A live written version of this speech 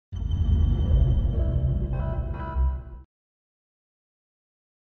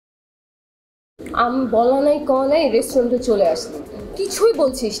আমি বলা নাই ক নাই রেস্টুরেন্টে চলে আসলি, কিছুই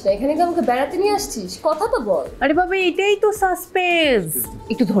বলছিস না। এখানে কি আমাকে বেড়াতে নিয়ে আসছিস? কথা তো বল। আরে বাবা এটাই তো সাসপেন্স,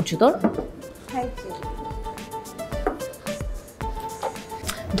 একটু ধৈর্য ধর। Thank you.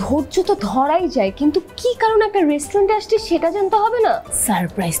 ধৈর্য তো ধরাই যায়, কিন্তু কি কারণে একটা রেস্টুরেন্টে আসছিস সেটা জানতে হবে না?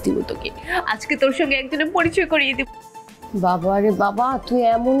 সারপ্রাইজ দিব তোকে, আজকে তোর সঙ্গে একজনের পরিচয় করিয়ে দিব। বাবা রে বাবা, তুই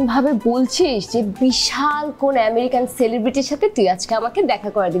এমন ভাবে বলছিস যে বিশাল কোন আমেরিকান সেলিব্রিটির সাথে তুই আজকে আমাকে দেখা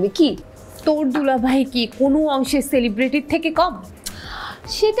করে দিবি? কি তোর দুলাভাই কি কোনো অংশে সেলিব্রিটির থেকে কম?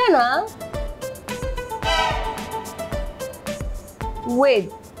 সেটা না। ওয়েট,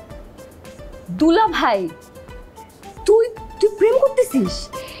 দুলাভাই তুই তুই প্রেম করতেছিস?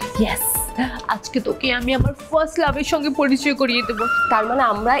 ইয়েস, আজকে তোকে আমি আমার ফার্স্ট লাভের সঙ্গে পরিচয় করিয়ে দেব। তার মানে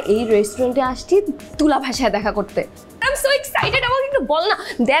আমরা এই রেস্টুরেন্টে আসছি দুলাভাইয়ের সাথে দেখা করতে। I am so excited. আমাকে একটু বল না,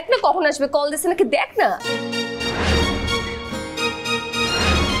 দেখ না কখন আসবে, কল দিছে নাকি দেখ না।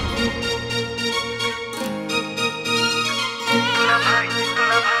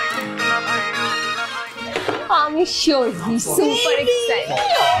 আমি sure he super excited.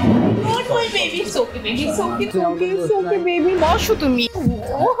 Not my baby, it's okay baby, it's okay, it's okay baby. বসো তুমি।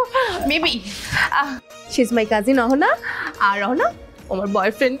 Baby, she's my cousin Ahana, আর অহনা আমার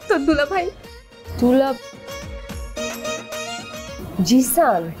বয়ফ্রেন্ড তো দুলাভাই।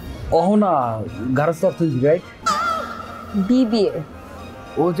 জিসান অহনা গার্লস অর্থনীতি রাইট? বিবিএ।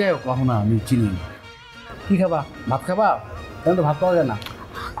 ও যাই হোক, অহনা আমি চিনি। কি খাবা? ভাত খাবা? কেন তো ভাত পাওয়া যায় না।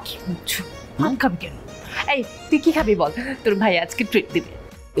 কি বলছো? ভাত খাবি কেন? এই তুই কি খাবি বল, তোর ভাই আজকে ট্রিট দিবে।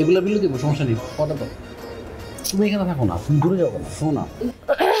 এগুলো বিলে দেবো, সমস্যা নেই। কথা তো তুমি এখানে থাকো না, তুমি দূরে যাবো না। শোনো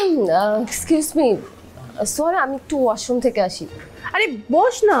না, এক্সকিউজ মি, সরি আমি একটু ওয়াশরুম থেকে আসি। আরে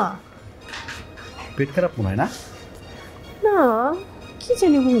বস না। পেট খারাপ মনে হয় না? না কি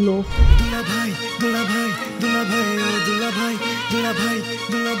জানি হলো। দুলাভাই দুলাভাই দুলাভাই ও দুলাভাই দুলাভাই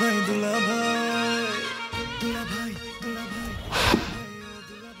দুলাভাই দুলাভাই দুলাভাই দুলাভাই।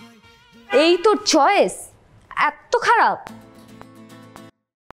 এই তোর চয়েস এত খারাপ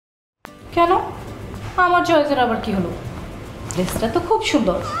কেন? আমার চয়েসের আবার কি হলো? ড্রেসটা তো খুব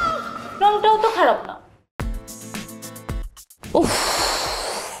সুন্দর, রংটাও তো খারাপ না। উফ,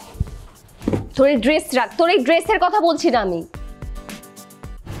 তোর এই ড্রেস রাখ, তোর এই ড্রেসের কথা বলছি না আমি।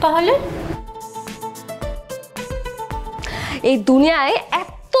 তাহলে এই দুনিয়ায়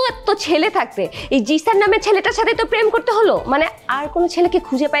এত এত ছেলে থাকতে এই জিসান নামের ছেলেটার সাথে তো প্রেম করতে হলো? মানে আর কোনো ছেলেকে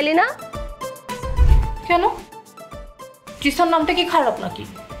খুঁজে পাইলি না? কেন? জিসান নামটা কি খারাপ নাকি?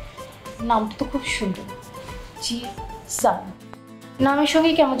 নামটা তো খুব সুন্দর, জিসান নামের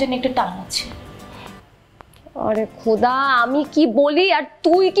সঙ্গে কেমন যেন একটা টান আছে। আরে খোদা, আমি কি বলি আর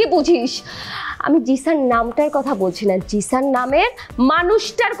তুই কি বুঝিস? আমি জিসান নামটার কথা বলছি না, জিসান নামের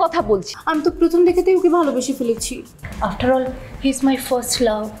মানুষটার কথা বলছি। আমি তো প্রথম দেখাতেই ওকে ভালোবেসে ফেলেছি। After all he is my first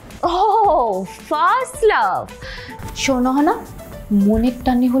love. O first love. শোনো না, মনের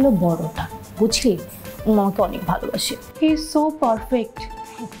টানে হলো বড়টা, বুঝলি? ও আমাকে অনেক ভালোবাসে। He is so perfect.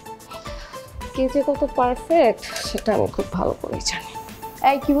 কে যে কত পারফেক্ট সেটা আমি খুব ভালো করে জানি।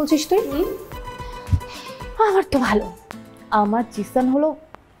 এই কি বলছিস তুই? আমার তো ভালো। আমার জিসান হলো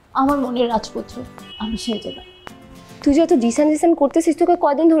আমার মনের রাজপুত্র, আমি শাহজাদা। তুই যত জিসান জিসান করতেছিস, তোকে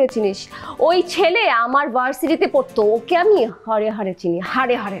কয়দিন ধরে চিনিস? ওই ছেলে আমার ভার্সিটিতে পড়তো, ওকে আমি হারে হারে চিনি,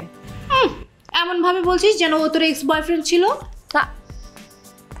 হারে হারে। এমন ভাবে বলছিস যেন ও তোর এক্স বয়ফ্রেন্ড ছিল।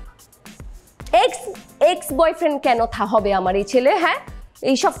 এক্স বয়ফ্রেন্ড কেন হবে আমার এই ছেলে? হ্যাঁ,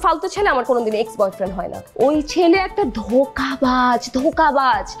 এইসব ফালতু ছেলে আমার কোনোদিন এক্স বয়ফ্রেন্ড হয় না। ওই ছেলে একটা ধোকাবাজ,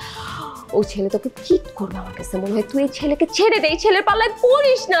 ধোকাবাজ। ওই ছেলে তোকে চিট করবে আমার কাছে মনে হয়। তুই এই ছেলেকে ছেড়ে দে, এই ছেলের পাল্লায়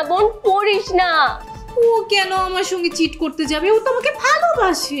পড়িস না বোন, পড়িস না। ও কেন আমার সঙ্গে চিট করতে যাবে? ও তো আমাকে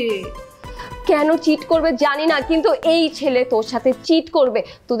ভালোবাসে। কেন চিট করবে জানি না, কিন্তু এই ছেলে তোর সাথে চিট করবে,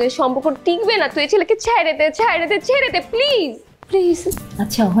 তোদের সম্পর্ক টিকবে না। তুই এই ছেলেকে ছেড়ে দে, ছেড়ে দে, ছেড়ে দে প্লিজ, প্লিজ।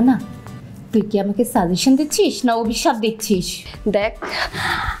 আচ্ছা না, তুই কি আমাকে সাজেশন দিচ্ছিস না অভিশাপ দিচ্ছিস? দেখ,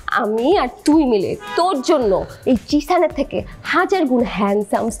 আমি আর তুই মিলে তোর জন্য এই জিসানের থেকে 1000 গুণ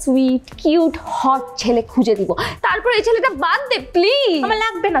হ্যান্ডসাম, সুইট, কিউট, হট ছেলে খুঁজে দিব। তারপর এই ছেলেটা বাদ দে প্লিজ। আমার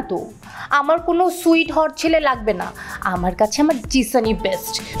লাগবে না তো, আমার কোনো সুইট হট ছেলে লাগবে না। আমার কাছে আমার জিসানই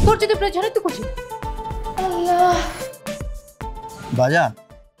বেস্ট। তোর যদি প্রয়োজন হয় তুই খুঁজে। আল্লাহ বাজা,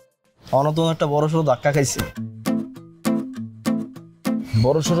 অনতন একটা বড় সড়ো ধাক্কা খাইছে।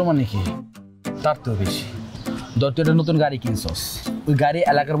 বড় সড়ো মানে কি? তার তো বেশি। ধর তুই একটা নতুন গাড়ি কিনছস, ওই গাড়ি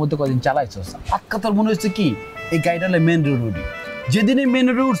এলাকার মধ্যে কদিন চালাইছস, পাক্কা তোর মনে হচ্ছে কি এই গাড়িটা হলে মেন রোডে। যেদিনই মেন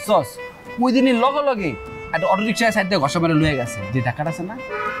রোডে উঠছস ওই দিনই লগে লগে একটা অটো রিক্সায় সাইড দিয়ে ঘষা মেরে লয়ে গেছে। যে টাকাটা আছে না,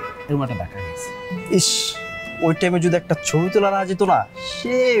 এরকম একটা টাকা গেছে। ইস, ওই টাইমে যদি একটা ছবি তোলা না যেত না,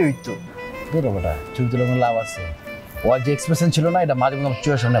 সে হইতো। বেটা ছবি তোলার কোনো লাভ আছে? ওর যে এক্সপ্রেশন ছিল না, এটা মাঝে মাঝে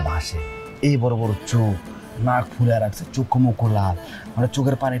চোখের সামনে ভাসে। এই বড় বড় চোখ, নাক ফুলে রাখছে, চোখ মুখ লাল, মানে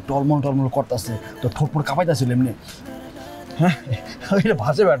চোখের পানি টলমল টলমল করতেছে, তো ঠোঁট কাঁপাইতেছিল এমনি। হ্যাঁ ওইটা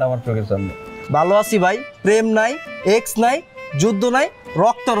ভাসে বেটা আমার চোখের সামনে। ভালো আছি ভাই, প্রেম নাই, এক্স নাই, যুদ্ধ নাই,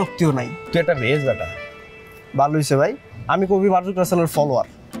 রক্তারক্তিও নাই। তুই একটা ভেজ বেটা। ভালো হয়েছে ভাই, আমি কবি মাসুদ রাসেলের ফলোয়ার।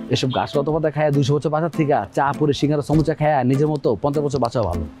 এসব গাছ লতা খায় 200 বছর বাঁচার থেকে চা পরে সিঙ্গারা সমুচা খায় নিজের মতো 50 বছর বাঁচা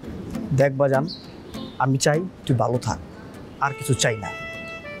ভালো। দেখ বাজান, আমি চাই তুই ভালো থাক, আর কিছু চাই না।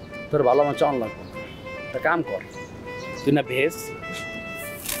 তোর ভালো আমার চান লাগবে, একটা কাম কর, তুই না ভেজ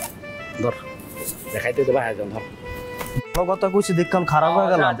ধর দেখাইতে দেবা। হ্যাঁ ধর, ভালো কথা কইছি দেখলাম খারাপ হয়ে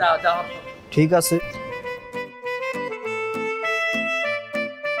গেল। ঠিক আছে।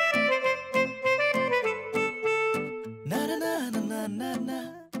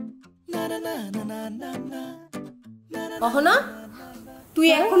 অহনা, তুই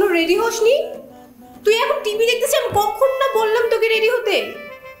এখনো রেডি হসনি? তুই এখন টিভি দেখতেছিস, আমি কখন না বললাম তোকে রেডি হতে।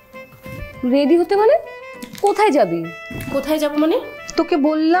 রেডি হতে মানে? কোথায় যাবি? কোথায় যাব মানে? তোকে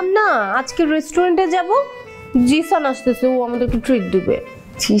বললাম না আজকে রেস্টুরেন্টে যাব, জিসান আসতেছে, ও আমাদেরকে ট্রিট দিবে।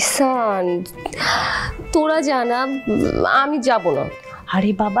 জিসান? তোরা জানা, আমি যাব না।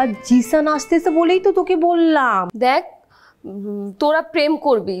 আরে বাবা, জিসান আসতেছে বলেই তো তোকে বললাম। দেখ, তোরা প্রেম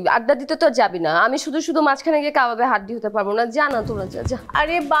করবি, আড্ডা দিতে তো যাবি না, আমি শুধু শুধু মাঝখানে গিয়ে কাবাবে হাড্ডি হতে পারবো না। জানা তোরা যা।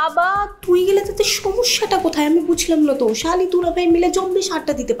 আরে বাবা, তুই গেলে তোদের সমস্যাটা কোথায় আমি বুঝলাম না তো। শালি দুলাভাই মিলে জম্বি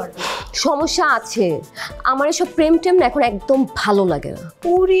আড্ডা দিতে পারবে। সমস্যা আছে, আমার এসব প্রেম টেম না এখন একদম ভালো লাগে না।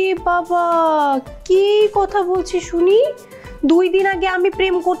 ওরে বাবা, কি কথা বলছিস শুনি? 2 দিন আগে আমি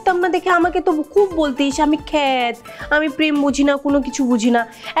প্রেম করতাম না দেখে আমাকে তো খুব বলতিস আমি খ্যাত, আমি প্রেম বুঝি না, কোনো কিছু বুঝি না।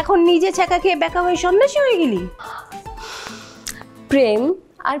 এখন নিজে ছ্যাঁকা খেয়ে বেকা হয়ে সন্ন্যাসী হয়ে গেলি। প্রেম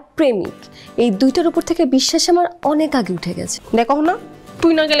আর প্রেমিক এই দুইটার উপর থেকে বিশ্বাস আমার অনেক আগে উঠে গেছে। দেখো না,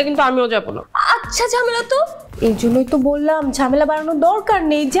 তুই না গেলে কিন্তু আমিও যাবো না। আচ্ছা, ঝামেলা তো এই জন্যই তো বললাম ঝামেলা বাড়ানোর দরকার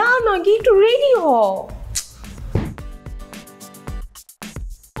নেই, যা না গিয়ে একটু রেডি হ।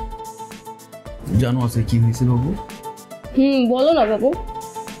 জানো আছে কি হয়েছে বাবু? বলো না বাবু।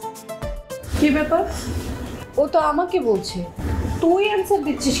 কি ব্যাপার? ও তো আমাকে বলছে, তুই অ্যান্সার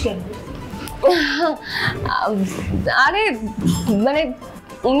দিচ্ছিস কেন? আরে মানে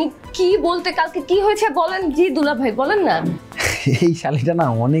উনি কি বলতে, কালকে কি হয়েছে বলেন। জি দুলাভাই বলেন না। এই শালিটা না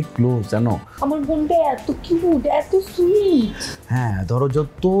অনেক ক্লোজ জানো। আমার বোনটা এত কিউট, এত সুইট। হ্যাঁ ধরো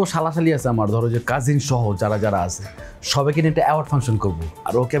যত শালাশালি আছে আমার, ধরো যে কাজিন সহ যারা যারা আছে সবাইকে নিয়ে একটা অ্যাওয়ার্ড ফাংশন করবো,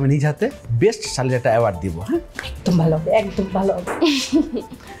 আর ওকে আমি নিজ হাতে বেস্ট শালির একটা অ্যাওয়ার্ড দিব। হ্যাঁ একদম ভালো হবে, একদম ভালো হবে।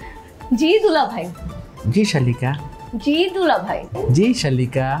 জি দুলাভাই। জি শালিকা। জি দুলাভাই। জি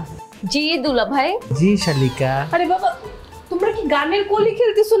শালিকা। জি দুলাভাই। জি শালিকা। আরে বাবা, তোমরা কি গানের কলি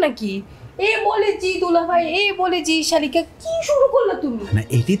খেলতেছো নাকি? এ বলে জি দুলাভাই, এ বলে জি শালিকা, কি শুরু করলা তুমি? না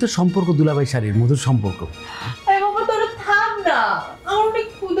এটাই তো সম্পর্ক, দুলাভাই শালির মধুর সম্পর্ক। আরে বাবা তোরা থাম না, আমার অনেক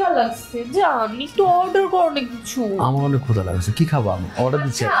ক্ষুধা লাগছে, জান একটু অর্ডার করো না কিছু। আমার অনেক ক্ষুধা লাগছে, কি খাবো আমি? অর্ডার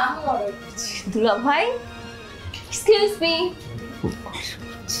দিচ্ছি। দুলাভাই, এক্সকিউজ মি।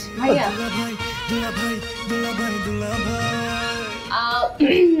 ভাইয়া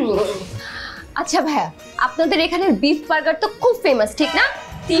আচ্ছা ভাইয়া, আপনাদের এখানের বিফ বার্গার তো খুব ফেমাস ঠিক না?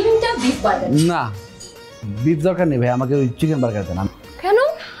 3টা বিফ বার্গার। না বিফ দরকার নেই ভাই, আমাকে ওই চিকেন বার্গার দেন। কেন?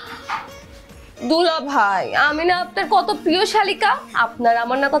 দুলাভাই আমি না আপনার কত প্রিয় শালিকা, আপনার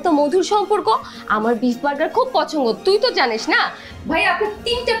আমার না কত মধুর সম্পর্ক, আমার বিফ বার্গার খুব পছন্দ, তুই তো জানিস না। ভাই আপনি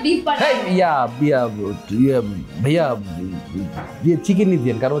 3টা বিফ বার্গার। ভাইয়া চিকেন নিয়ে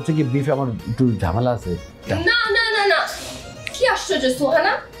দিন, কারণ হচ্ছে কি বিফ আমার একটু ঝামেলা আছে। না না না না, কি আশ্চর্য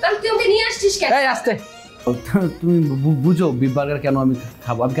সোহানা, তাহলে তুই আমাকে নিয়ে আসছিস কেন? এই আস্তে, তুমি বুঝো বিফ বার্গার কেন আমি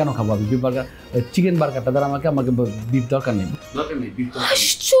খাবো? আমি কেন খাবো? আমি বিফ বার্গার, চিকেন বার্গারটা দ্বারা আমাকে বিফ দরকার নেই।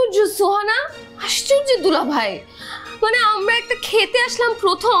 আশ্চর্য সোহানা, আশ্চর্য দুলাভাই, মানে আমরা একটা খেতে আসলাম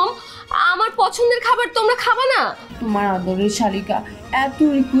প্রথম, আমার পছন্দের খাবার তোমরা খাবা না? তোমার আদরের শালিকা এত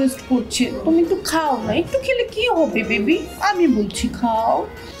রিকোয়েস্ট করছে, তুমি একটু খাও না, একটু খেলে কি হবে বেবি, আমি বলছি খাও।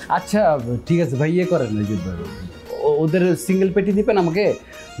 আচ্ছা ঠিক আছে ভাই, ইয়ে করেন না, ওদের সিঙ্গেল পেটি দিবেন আমাকে,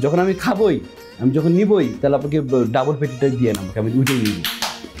 যখন আমি খাবোই, আমি যখন নিবই তাহলে আপনাকে ডাবল পেটিটা দিয়ে আমাকে, আমি দুইটাই নিব।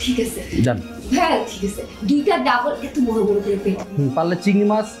 ঠিক আছে জান। হ্যাঁ ঠিক আছে, 2টা ডাবল, এত বড় বড় করে পেটি। পারলে চিংড়ি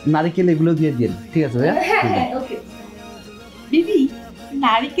মাছ নারিকেল এগুলো দিয়ে দিন, ঠিক আছে ভাইয়া? হ্যাঁ হ্যাঁ ওকে। বেবি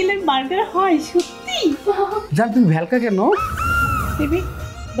নারকেলের বার্গার হয় সত্যি? জান তুমি ভেলকা কেন? বেবি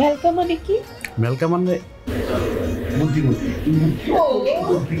ভেলকা মানে কি? ভেলকা মানে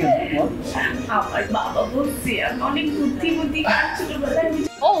আমার বাবা বলছে আমি অনেক বুদ্ধিমতী, কার ছোটবেলায়।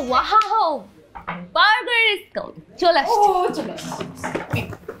 ও ওয়াও, বার্গার ইজ কামিং, চলে আসছে। ও চলে আসছে।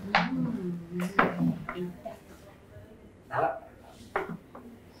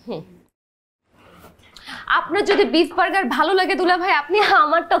 আপনার যদি বিফ বার্গার ভালো লাগে দুলাভাই, আপনি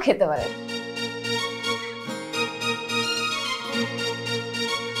আমারটাও খেতে পারেন।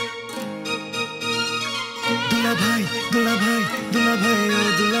 দুলাভাই দুলাভাই দুলাভাই ও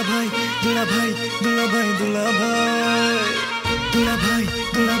দুলাভাই দুলাভাই দুলাভাই দুলাভাই দুলাভাই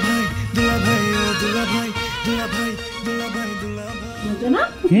দুলাভাই দুলাভাই ও দুলাভাই দুলাভাই দুলাভাই দুলাভাই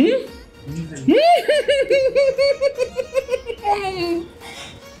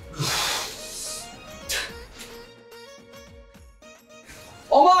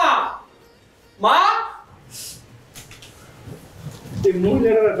ওমা মা এই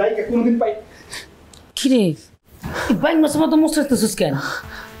মহিলারা ডাইকা কোনদিন পাই কিরে বাইক মাসে মতো মুসরাইতেছিস কেন?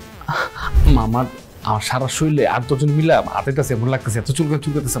 মামা আমার সারা শরীরে 8-10 জন মিলা হাতেটাছে এমন লাগতেছে, এত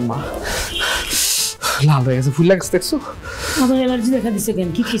চুলকাতেছে মা, লাল হয়ে গেছে, ফুল লাগছে দেখছো? আমার অ্যালার্জি দেখা দিছে কেন?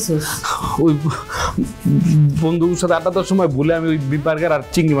 কি খেয়েছিস? ওই বন্ধুর সাথে আড্ডা দেওয়ার সময় বলে আমি ওই বার্গার আর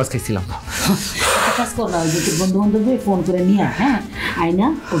চিংড়ি মাছ খাইছিলাম। একটা কাজ কর না, ওই যে তোর বন্ধু বান্ধবকে ফোন করে নিয়ে হ্যাঁ আয়না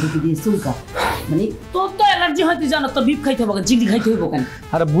ওদিকে দিয়ে চুলকা, মানে তোর তো অ্যালার্জি হয়তো জানো, তোর বিপ খাইতে হবে কেন, চিংড়ি খাইতে হবে কেন?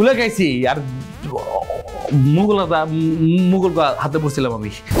 আরে ভুলে গেছি, আর মুঘল হাতে পড়ছিলাম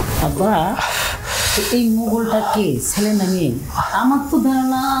আমি। আব্বা এই মোগলটা কে, ছেলে না মেয়ে? আমার তো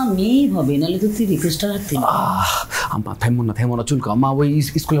ধারণা মেয়েই হবে, নাহলে তো তুই রিকোয়েস্টটা রাখতি না। আম্মা থাইমো না চুলকা, মা ওই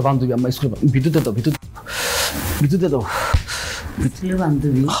স্কুলে বান্ধবী, আম্মা স্কুলে ভিতরে দাও, ভিতরে দাও, স্কুলের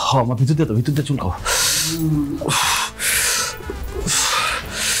বান্ধবী? হ্যাঁ মা ভিতরে দাও, ভিতরে চুলকাও।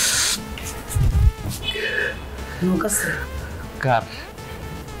 নৌকা আছে কার?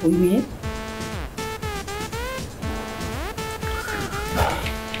 ওই মেয়ে।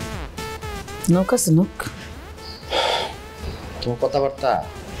 নৌকা আছে নৌক। তোমার কথাবার্তা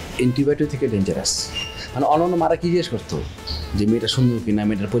অ্যান্টিবায়োটিক থেকে ডেঞ্জারাস। মানে অন্য মারা কি জিজ্ঞেস করতো যে মেয়েটা সুন্দর কিনা,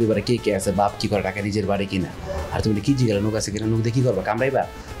 মেয়েটার পরিবারে কে কে আছে, বাপ কি করে, টাকা নিজের বাড়ি কিনা, আর তুমি কি জিজ্ঞাসা নৌকা আছে কিনা, নৌক দিয়ে কি করবা, কামড়াইবা?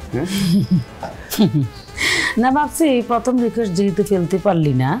 হ্যাঁ না ভাবছি প্রথম রিকোয়েস্ট যেহেতু ফেলতে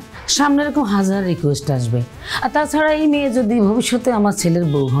পারলি না, সামনে এরকম হাজার রিকোয়েস্ট আসবে। আর তাছাড়া এই মেয়ে যদি ভবিষ্যতে আমার ছেলের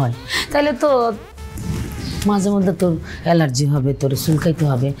বউ হয় তাহলে তো মাঝে মধ্যে তোর অ্যালার্জি হবে, তোর চুলকাইতে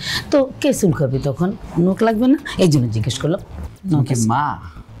হবে, তো কে চুলকাবে তখন? নোক লাগবে না, এই জন্য জিজ্ঞেস করলাম। মা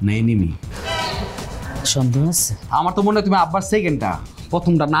নেই নিমি সন্দেহ আছে? আমার তো মনে হয় তুমি আব্বার সেকেন্ডটা,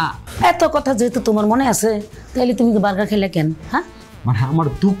 প্রথমটা না। এত কথা যেহেতু তোমার মনে আছে তাহলে তুমি বার্গার খেলে কেন? হ্যাঁ মানে আমার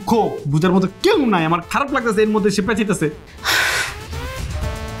দুঃখ বুঝার মতো কেউ নাই, আমার খারাপ লাগতেছে, এর মধ্যে সে পেঁচিতেছে।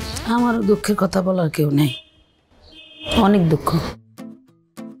 আমারও দুঃখের কথা বলার কেউ নেই, অনেক দুঃখ।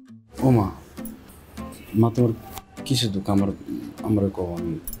 ও মা, মা তোমার কিসের দুঃখ? আমার কখন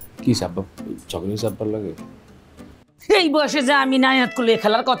কি আব্বা চকলেট চাপবার লাগে? এই বয়সে যা আমি নায়াত করলে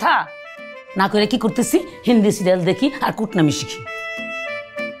খেলার কথা না করে কি করতেছি, হিন্দি সিরিয়াল দেখি আর কুটনামি শিখি।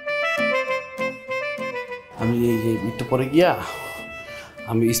 আমি এই যে একটু পরে গিয়া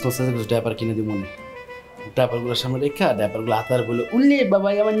আমি স্পন্সর ডাইপার কিনে দিব, মনে ডাইপারগুলোর সামনে রেখা ডাইপারগুলো হাতার বলে উল্লে বাবা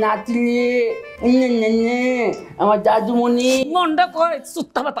আমার নাচলে আমার দাদুমণি মনটা কয়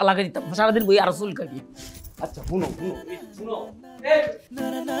সুত্তা পাতা লাগাই দিতাম, সারাদিন বই আরো চুল কাটি। আচ্ছা শুনো শুনো শুনো,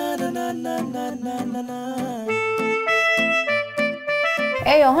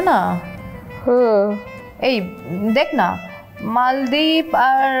 এই অহনা, এই দেখ না, মালদ্বীপ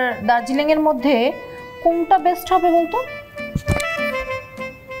আর দার্জিলিং এর মধ্যে কোনটা বেস্ট হবে বলতো?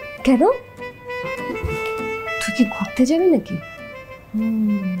 কেন, তুই কি ঘুরতে যাবি নাকি?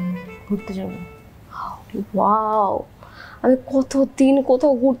 ঘুরতে যাবো? ওয়াও, আমি কতদিন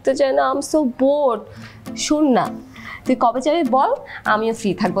কোথাও ঘুরতে যাই না, আই এম সো বোর্ড। শোন না, তুই কবে যাবি বল, আমিও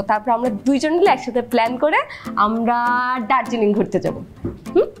ফ্রি থাকবো, তারপর আমরা দুইজন মিলে একসাথে প্ল্যান করে আমরা দার্জিলিং ঘুরতে যাব।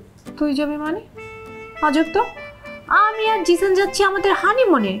 তুই যাবি মানে? আজব তো, আমি আর জিসান যাচ্ছি আমাদের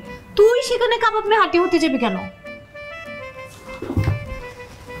হানিমুনে, তুই সেখানে কাবাব মে হাঁটি হতে যাবি কেন?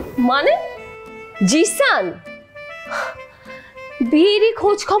 মানে জিসান বিয়েরই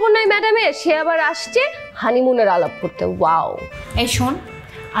খোঁজ খবর নাই ম্যাডামের, সে আবার আসছে হানিমুনের আলাপ করতে। ওয়াও। এই শোন,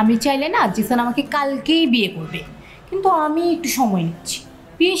 আমি চাইলে না জিসান আমাকে কালকেই বিয়ে করবে, কিন্তু আমি একটু সময় নিচ্ছি,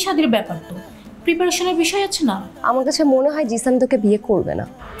 বিয়ে শাদীর ব্যাপার তো, প্রিপারেশনের বিষয় আছে না। আমার কাছে মনে হয় জিসান তোকে বিয়ে করবে না।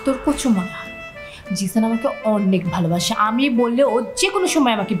 তোর প্রচুর মনে হয়? জিসান আমাকে অনেক ভালোবাসে, আমি বললে ও যে কোনো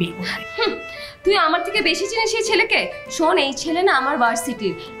সময় আমাকে বিয়ে করবে। তুই আমার থেকে বেশি চিনিস সেই ছেলেকে? শোন, এই ছেলে না আমার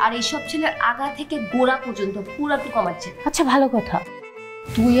ভার্সিটির, আর এইসব ছেলের আগা থেকে গোড়া পর্যন্ত পুরাটুকু আমার ছেলে। আচ্ছা ভালো কথা,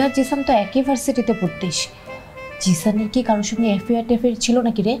 তুই আর জিসান তো একই ভার্সিটিতে পড়তিস, জিসানের কি কারোর সঙ্গে অ্যাফেয়ার ছিল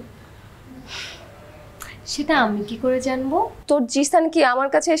নাকি রে? সেটা আমি কি করে জানবো? তোর জিসান কি আমার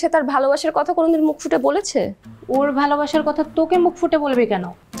কাছে এসে তার ভালোবাসার কথা কোনোদিন মুখ ফুটে বলেছে? ওর ভালোবাসার কথা তোকে মুখ ফুটে বলবে কেন?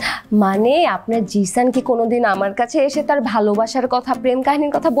 মানে আপনার জিসান কি কোনোদিন আমার কাছে এসে তার ভালোবাসার কথা, প্রেম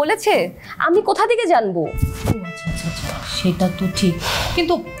কাহিনীর কথা বলেছে? আমি কোথা থেকে জানবো? আচ্ছা আচ্ছা আচ্ছা, সেটা তো ঠিক,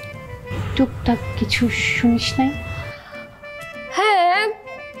 কিন্তু টুকটাক কিছু শুনিস নাই? হ্যাঁ,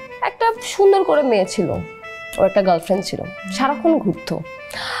 একটা সুন্দর করে মেয়ে ছিল, ওর একটা গার্লফ্রেন্ড ছিল, সারাক্ষণ ঘুরতো।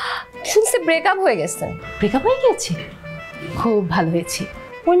 শুনছি ব্রেকআপ হয়ে গেছে। ব্রেকআপ হয়ে গেছে? খুব ভালো হয়েছে।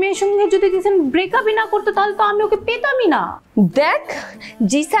 ওই মেয়ের সঙ্গে যদি জিসান ব্রেকআপই না করতো তাহলে তো আমি ওকে পেতামই না। দেখ,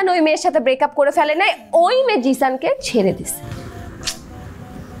 জিসান ওই মেয়ের সাথে ব্রেকআপ করে ফেলে নাই, ওই মেয়ে জিসানকে ছেড়ে দিছে।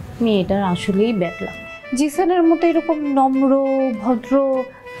 মেয়েটার আসলেই ব্যাড লাক। জিসানের মতো এরকম নম্র ভদ্র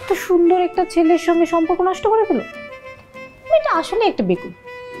এত সুন্দর একটা ছেলের সঙ্গে সম্পর্ক নষ্ট করে ফেলো। মেয়েটা আসলে একটা বেকুব।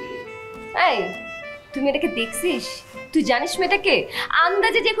 এই, তুমি এটাকে দেখছিস? তুই জানিস মেয়েটাকে?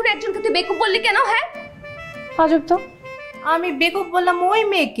 আন্দাজে যে কোনো একজনকে তুই বেকুব বললি কেন? হ্যাঁ, আজব তো, আমি বেকুব বললাম ওই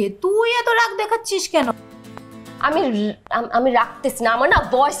মেয়েকে, তুই এত রাগ দেখাচ্ছিস কেন? আমি রাখতেছি না, আমার না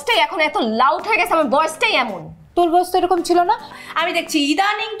ভয়েসটাই এখন এত লাউড হয়ে গেছে, আমার ভয়েসটাই এমন। তোর বয়স তো এরকম ছিল না। আমি দেখছি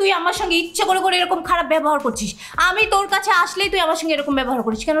ইদানিং তুই আমার সঙ্গে ইচ্ছে করে করে এরকম খারাপ ব্যবহার করছিস। আমি তোর কাছে আসলেই তুই আমার সঙ্গে এরকম ব্যবহার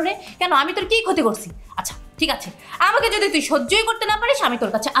করিস কেন রে? কেন, আমি তোর কি ক্ষতি করছি? আচ্ছা ঠিক আছে, আমাকে যদি তুই সহ্যই করতে না পারিস আমি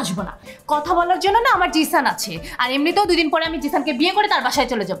তোর কাছে আসবো না। কথা বলার জন্য না আমার জিসান আছে, আর এমনিতেও 2 দিন পরে আমি জিসানকে বিয়ে করে তার বাসায়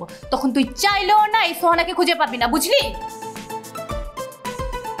চলে যাব। তখন তুই চাইলেও না এই সোহানাকে খুঁজে পাবি না, বুঝলি?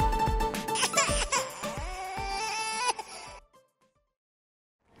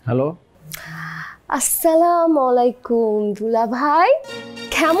 হ্যালো, আসসালামু আলাইকুম দুলাভাই,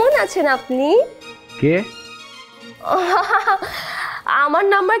 কেমন আছেন আপনি? কে? আমার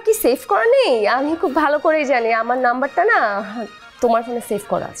নাম্বার কি সেভ করা নেই? আমি খুব ভালো করেই জানি আমার নাম্বারটা না তোমার ফোনে সেভ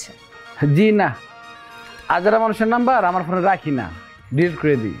করা আছে। জি না, আজারা মানুষের নাম্বার আমার ফোনে রাখি না, ডিলিট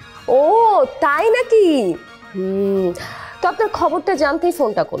করে দিই। ও তাই নাকি? তো আপনার খবরটা জানতেই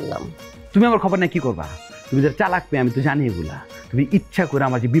ফোনটা করলাম। তুমি আমার খবর নিয়ে কি করবা? তুমি যে চালাক পেয়ে আমি তো জানি এগুলা। তুমি ইচ্ছা করে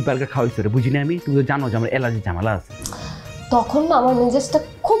আমার যে বিপারকে খাওয়াইছো রে, বুঝিনি আমি? তুমি তো জানো যে আমার অ্যালার্জি ঝামেলা আছে। তখন না আমার মেজাজটা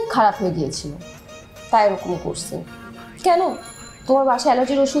খুব খারাপ হয়ে গিয়েছিল, তাই এরকম করছি। কেন, তোমার বাসায়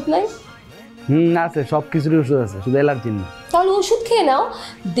অ্যালার্জির ওষুধ নাই? আছে, সব কিছুরই ওষুধ আছে, শুধু অ্যালার্জি না। তাহলে ওষুধ খেয়ে নাও,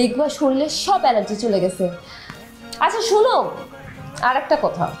 দেখবা শরীরে সব অ্যালার্জি চলে গেছে। আচ্ছা শোনো, আর একটা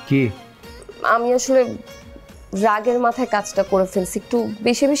কথা। কি? আমি আসলে রাগের মাথায় কাজটা করে ফেলছি, একটু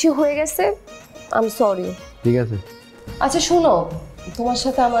বেশি বেশি হয়ে গেছে, আই এম সরি। ঠিক আছে। আচ্ছা শোনো, তোমার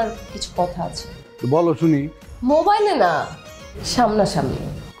সাথে আমার কিছু কথা আছে। বলো শুনি। মোবাইলে না, সামনাসামনি।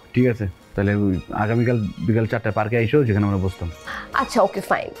 ঠিক আছে, তাহলে ওই আগামীকাল বিকাল 4টায় পার্কে আইসো, যেখানে আমরা বসতাম। আচ্ছা ওকে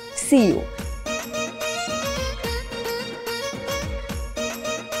ফাইন, সি ইউ।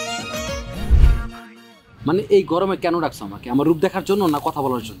 মানে এই গরমে কেন ডাকছো আমাকে? আমার রূপ দেখার জন্য না কথা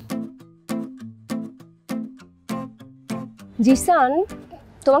বলার জন্য? জিসান,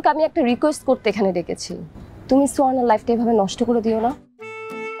 তোমাকে আমি একটা রিকোয়েস্ট করতে এখানে ডেকেছি। তুমি সোহানার লাইফটা এভাবে নষ্ট করে দিও না।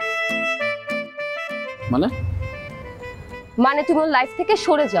 মানে তুমি ওর লাইফ থেকে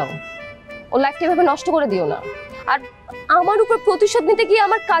সরে যাও, ওর লাইফটা এভাবে নষ্ট করে দিও না। আর আমার উপর প্রতিশোধ নিতে গিয়ে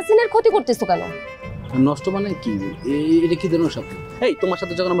আমার কাজিনের ক্ষতি করতেছো কেন? নষ্ট মানে কি? এটা কি ধরনের শব্দ? এই তোমার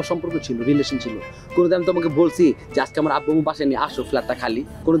সাথে যখন আমার সম্পর্ক ছিল, রিলেশন ছিল, কোনোদিন আমি তোমাকে বলছি যে আজকে আমার আব্বু বাসায় নিয়ে আসো, ফ্ল্যাটটা খালি?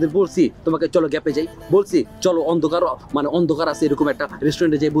 কোনোদিন বলছি তোমাকে চলো গ্যাপে যাই? বলছি চলো অন্ধকার আছে এরকম একটা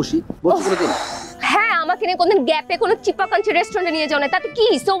রেস্টুরেন্টে যাই বসি? বলছি কোনোদিন? হ্যাঁ, আমাকে নিয়ে কোনদিন গ্যাপে কোনো চিপাকাঞ্চি রেস্টুরেন্টে নিয়ে যাও না, তাতে কি?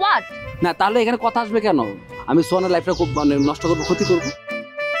 So what? না তাহলে এখানে কথা আসবে কেন? আমি সোহানার লাইফটা খুব নষ্ট করবো, ক্ষতি করবো?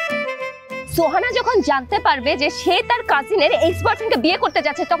 সোহানা যখন জানতে পারবে যে সে তার কাজিনের এক্স বয়ফ্রেন্ডকে বিয়ে করতে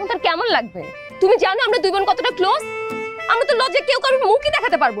যাচ্ছে, তখন তার কেমন লাগবে? তুমি জানো আমরা 2 বোন কতটা ক্লোজ? আমরা তো লজ্জায় কেউ কারোর মুখই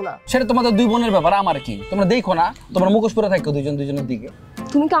দেখাতে পারবো না। সেটা তোমাদের 2 বোনের ব্যাপার, আমার কি? তোমরা দেখো না, তোমরা মুখোশ পরে থাকো দুজনের দিকে।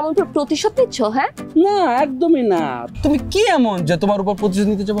 তুমি কি আমার উপর প্রতিশোধ নিচ্ছ? হ্যাঁ না, একদমই না। তুমি কি এমন যে তোমার উপর প্রতিশোধ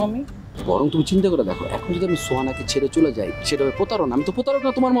নিতে যাবো আমি? বরং তুমি চিন্তা করে দেখো, এখন যদি আমি সোহানাকে ছেড়ে চলে যাই, সেটা হবে প্রতারণা। আমি তো প্রতারক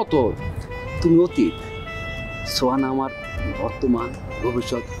না তোমার মতো। তুমি অতীত, সোহানা আমার বর্তমান,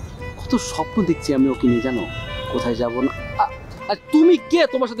 ভবিষ্যৎ। কত স্বপ্ন দেখছি আমি ওকে নিয়ে, জানো? কোথায় যাবো না। আর তুমি কে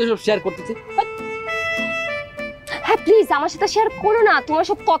তোমার সাথে এসব শেয়ার করতেছে? হ্যাঁ প্লিজ আমার সাথে শেয়ার করো না, তোমার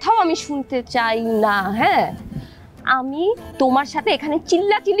সব কথাও আমি শুনতে চাই না। হ্যাঁ, আমি তোমার সাথে এখানে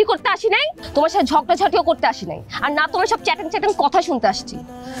চিল্লাচিল্লি করতে আসি নাই, তোমার সাথে ঝগড়াঝাটিও করতে আসি নাই, আর না তোমার সব চ্যাটাং কথা শুনতে আসছি।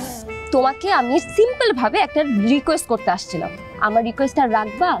 তোমাকে আমি সিম্পল ভাবে একটা রিকোয়েস্ট করতে আসছিলাম, আমার রিকোয়েস্টটা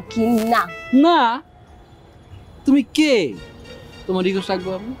রাখবা কি না? না, তুমি কে? তোমার রিকোয়েস্ট রাখবো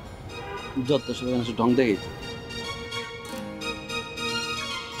আমি? যত সব ঢং দেখে।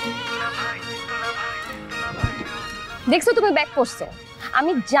 দেখছো তুমি ব্যাক করছো,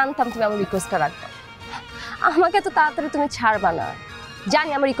 আমি জানতাম তুমি আমার রিকোয়েস্টটা রাখবা। আমাকে তো তাড়াতাড়ি তুমি ছাড়বা না, জানি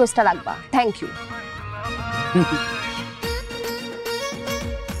আমার রিকোয়েস্টটা রাখবা। Thank you.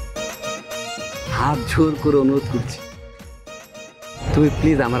 হাত জোর করে অনুরোধ করছি, তুমি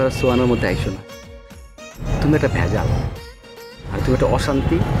প্লিজ আমার আর সোয়ানোর মধ্যে আইসো না। তুমি একটা ভেজাল, আর তুমি একটা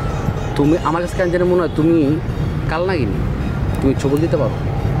অশান্তি। তুমি আমার কাছে কেন জানে মনে হয় তুমি কাল নাগিনি। তুমি ছবল দিতে পারো,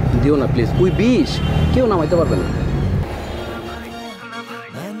 দিও না প্লিজ। ওই বিষ কেউ নামাইতে পারবে না।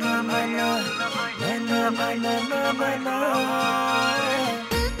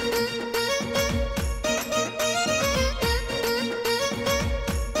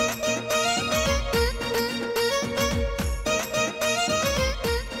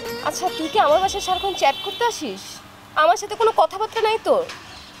 আচ্ছা তুই কি আমার বাসায় সারাক্ষণ চ্যাট করতে আসিস? আমার সাথে কোনো কথাবার্তা নাই তোর?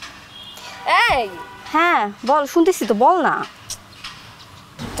 এই হ্যাঁ বল, শুনতেছি তো, বল না।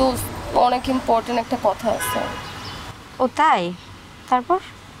 তো অনেক ইম্পর্টেন্ট একটা কথা আছে। ও তাই? তারপর?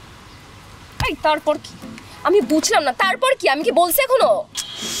 এই তারপর কি? আমি বুঝলাম না তারপর কি, আমি কি বলছি এখনো?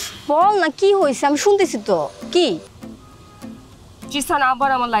 বল না, কি হয়েছে? আমি শুনতেছি তো। কি? জিসান আবার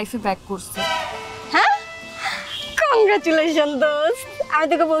আমার লাইফে ব্যাক করছে। হ্যাঁ, কংগ্রাচুলেশন দোস্ত। আমি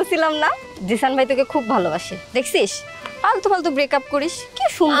তোকে বলছিলাম না জিসান ভাই তোকে খুব ভালোবাসে, দেখছিস? ফালতু ফালতু ব্রেকআপ করিস, কি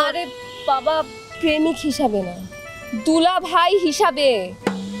সুন্দর। আরে বাবা, প্রেমিক হিসাবে না, দুলা ভাই হিসাবে।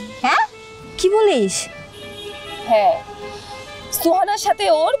 হ্যাঁ, কি বলিস? হ্যাঁ, সোহানার সাথে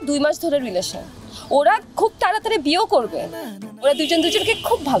ওর 2 মাস ধরে রিলেশন। ওরা খুব তাড়াতাড়ি বিয়েও করবে। ওরা দুজন দুজনকে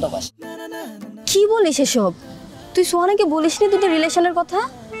খুব ভালোবাসে। কি বলিস এসব? তুই সোহানাকে বলিসনি তোদের রিলেশনের কথা?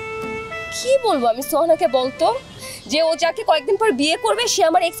 কি বলবো আমি সোহানাকে? বলতো যে ও যাকে কয়েকদিন পর বিয়ে করবে সে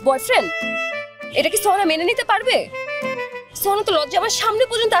আমার এক্স বয়ফ্রেন্ড। এটা কি সোহানা মেনে নিতে পারবে? সোহানা তো লজ্জা আমার সামনে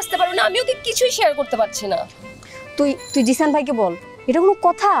পর্যন্ত আসতে পারবে না, আমি ওকে কিছুই শেয়ার করতে পারছি না। তুই জিসান ভাইকে বল, এটা কোনো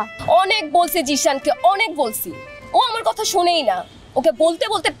কথা? অনেক বলছি জিসানকে, অনেক বলছি, ও আমার কথা শোনেই না। ওকে বলতে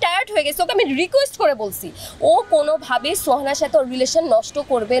বলতে টায়ার্ড হয়ে গেছে। ওকে আমি রিকোয়েস্ট করে বলছি ও কোনোভাবে সোহানার সাথে ওর রিলেশন নষ্ট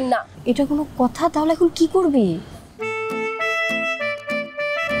করবে না। এটা কোনো কথা? তাহলে এখন কি করবি?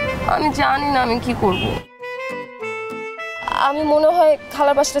 আমি জানি না আমি কি করব। আমি মনে হয়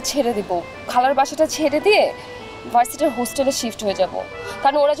খালার বাসাটা ছেড়ে দিব। খালার বাসাটা ছেড়ে দিয়ে ভার্সিটির হোস্টেলে শিফট হয়ে যাব।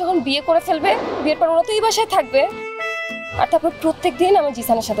 কারণ ওরা যখন বিয়ে করে ফেলবে, বিয়ের পর ওরা তো এই বাসায় থাকবে। আর তারপর প্রত্যেক দিন আমার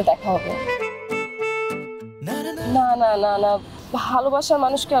জিসানের সাথে দেখা হবে। না না না না, ভালোবাসার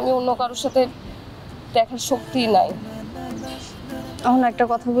মানুষকে আমি অন্য কারোর সাথে দেখার শক্তি নাই। এখন একটা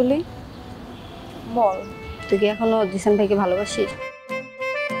কথা বলি, বল। তুই কি এখনো জিসান ভাইকে ভালোবাসিস?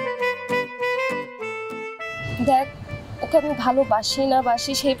 দেখ, ওকে আমি ভালোবাসি না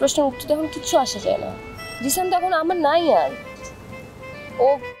বাসি সেই প্রশ্নের উত্তর এখন কিচ্ছু আসে যায় না। জিসান তো এখন আমার নাই আর। ও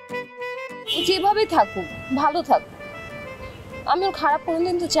যেভাবেই থাকুক, ভালো থাকুক, আমি ওর খারাপ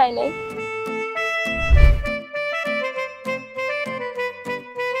কোনোদিন তো চাই নাই।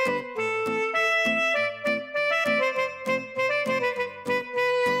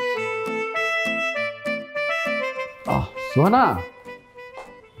 সোহানা,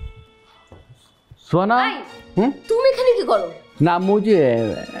 সোহানা, তুমি এখানে কি করো? না আমি ওই যে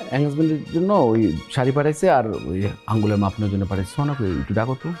এঙ্গেজমেন্টের জন্য ওই শাড়ি পাঠাইছে আর ওই আঙ্গুলের মাপনের জন্য পাঠাইছে। সোহানা একটু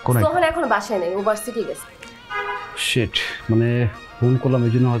ডাকো তো। কোন? সোহানা এখন বাসায় নেই, ও ভার্সিটি গেছে। শিট, মানে ফোন করলাম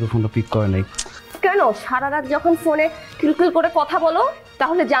এই জন্য হয়তো ফোনটা পিক করে নাই। কেন সারা রাত যখন ফোনে কিলকিল করে কথা বলো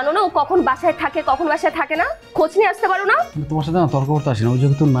তাহলে জানো না ও কখন বাসায় থাকে কখন বাসায় থাকে না? খোঁজ নিয়ে আসতে পারো না? তোমার সাথে না তর্ক করতে আসি না, ওই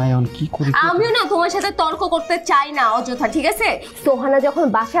যেহেতু নাই এখন কি করি। আমিও না তোমার সাথে তর্ক করতে চাই না অযথা, ঠিক আছে? সোহানা যখন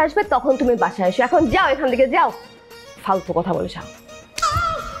বাসায় আসবে তখন তুমি বাসায় এসো। এখন যাও এখান থেকে, যাও, ফালতু কথা বলে যাও।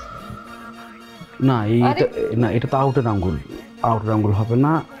 না এইটা না, এটা তো আউটের আঙ্গুল। আউটের আঙ্গুল হবে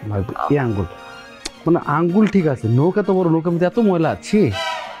না ভাই, এই আঙ্গুল মানে আঙ্গুল ঠিক আছে। নৌকা তো বড়, নৌকার মধ্যে এত ময়লা আছে।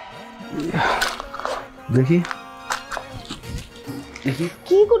 দেখি দেখি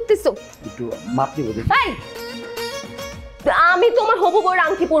কি করতেছো? একটু মাপ নিব দেখি। আমি তোমার হবু বউয়ের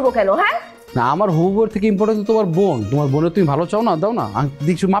আংটি পরবো কেন? হ্যাঁ না, আমার হবুর থেকে ইম্পর্টেন্ট তোমার বোন। তোমার বোনের তুমি ভালো চাও না, দাও না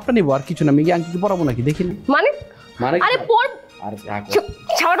দেখছো মাপটা নিবো আর কিছু না। আমি কি আংটি পরাবো নাকি? দেখি না মানে মানে আরে পর আর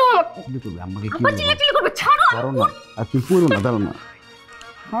ছাড়ো আমাকে। কি করবে আমাকে? কি আবার চিল্লাচিল্লি করবে, ছাড়ো। করো না, আর তুমি পড়ো না, দাও না।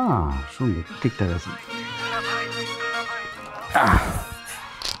 হ্যাঁ সুন্দর, ঠিকঠাক আছে।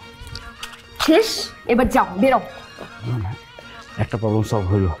 শেষ, এবার যাও, বেরো। একটা প্রবলেম সলভ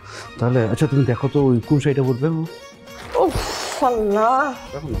হইলো তাহলে। আচ্ছা তুমি দেখো তো ওই কোন সাইডে বলবে। উফ আল্লাহ,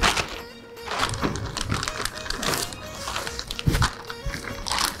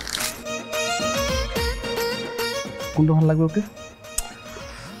 কোনটা ভালো লাগবে ওকে?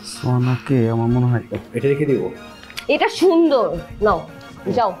 সোনাকে আমার মনে হয় এটা রেখে দিব। এটা সুন্দর, নাও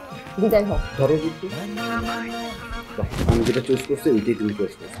যাও, বিদায় হও। ধরো একটু। আমি যেটা চয়েস করছি ওইটাই তুমি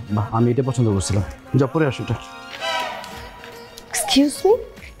চয়েস করছো। বাহ, আমি এটা পছন্দ করছিলাম। যা পরে আসো এটা। এক্সকিউজ মি,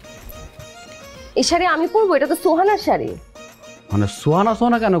 এই শাড়ি আমি পরবো? এটা তো সোহানার শাড়ি। মানে সোহানা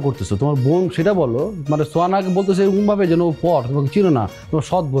সোহানা কেন করতেছো? তোমার বোন সেটা বলো। মানে সোহানাকে বলতেছো এরকম ভাবে যেন ও পর, তোমাকে চিনো না, তোমার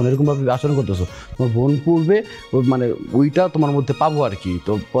সৎ বোন, এরকম ভাবে আচরণ করতেছো। তোমার বোন পূর্বে মানে ওইটা তোমার মধ্যে পাবো আর কি।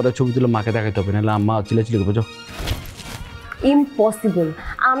 তো পরে ছবি তুলে মাকে দেখাতে হবে, নাহলে আম্মা চিল্লাচিল্লি করবে। যাও। ইম্পসিবল,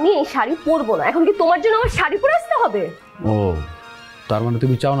 আমি এই শাড়ি পরবো না। এখন কি তোমার জন্য আমার শাড়ি পরে আসতে হবে? ও, তার মানে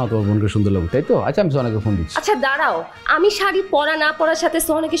তুমি চাও না তোমার বোনকে সুন্দর লাগবে, তাই তো? আচ্ছা আমি সোহানাকে ফোন দিচ্ছি। আচ্ছা দাঁড়াও, আমি শাড়ি পরা না পরার সাথে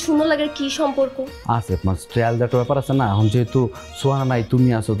সোহানাকে সুন্দর লাগার কি সম্পর্ক? আছে ট্রায়াল দেওয়ার ব্যাপার আছে না। এখন যেহেতু সোহানা নাই, তুমি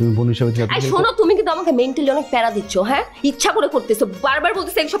আসো, তুমি বোন হিসাবে। শোনো, তুমি কিন্তু আমাকে মেন্টালি অনেক প্যারা দিচ্ছ। হ্যাঁ, ইচ্ছা করে করতেছো, বারবার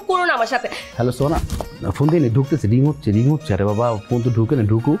বলতেছো এইসব করো না আমার সাথে। হ্যালো সোনা, ফোন দিয়ে ঢুকতেছে, রিং হচ্ছে। আরে বাবা, ফোন তো ঢুকে না,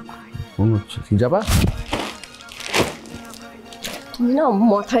 ঢুকুক, ফোন হচ্ছে। যাবা? তুমি না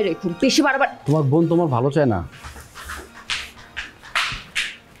মাথায় রেখো, বেশি বারবার। তোমার বোন তোমার ভালো চায় না।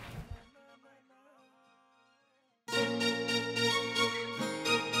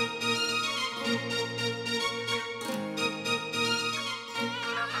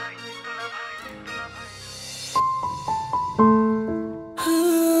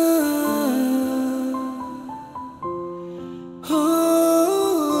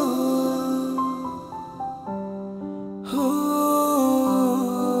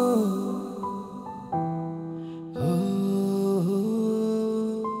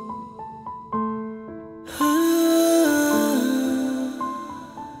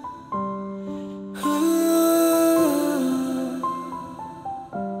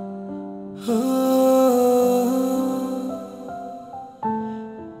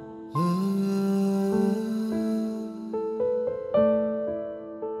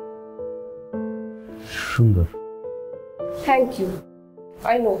 সুন্দর। Thank you,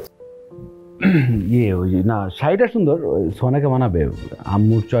 I know. ওই না, শাড়িটা সুন্দর, সোনাকে মানাবে,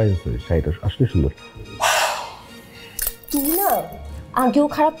 আম্মুর চয়েস, শাড়িটা আসলে সুন্দর। তুই না আগেও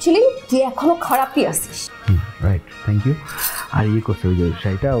খারাপ ছিলি, তুই এখনো খারাপই আছিস। Right, thank you. আর করছে ওই যে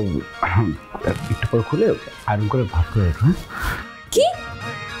শাড়িটা একটু পরে খুলে আয়রন করে ভাজ করে রাখো। হ্যাঁ কি?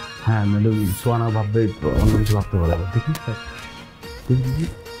 হ্যাঁ, নাহলে সোনা ভাববে অন্য কিছু ভাবতে পারে। দেখি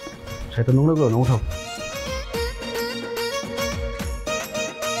শাড়িটা নোংরা করো না, উঠাও।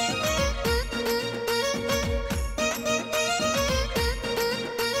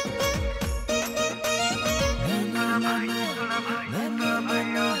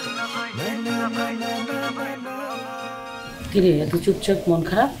 কিরে, এত চুপচাপ, মন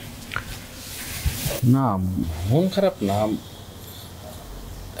খারাপ? না, মন খারাপ না,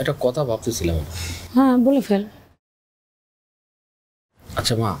 একটা কথা ভাবতেছিলাম। হ্যাঁ, বলে ফেল।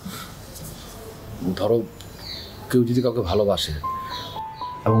 আচ্ছা মা, ধরো কেউ যদি কাউকে ভালোবাসে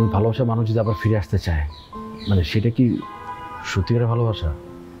এবং ওই ভালোবাসা মানুষ যদি আবার ফিরে আসতে চায়, মানে সেটা কি সত্যিকারের ভালোবাসা?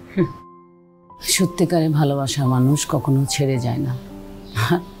 সত্যিকারের ভালোবাসা মানুষ কখনো ছেড়ে যায় না,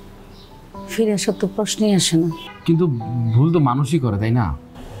 ফিরে আসার তো প্রশ্নই আসে না। কিন্তু ভুল তো মানুষই করে, তাই না?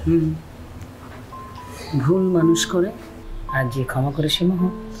 ভুল মানুষ করে, আর যে ক্ষমা করে সে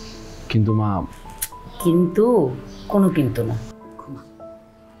মহৎ। কিন্তু মা, কিন্তু কোনো কিন্তু না।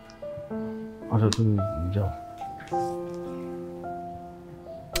 আচ্ছা তুমি যাও।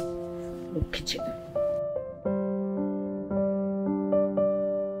 লক্ষ্মী ছেলে।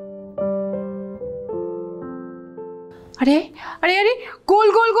 আরে আরে আরে, গোল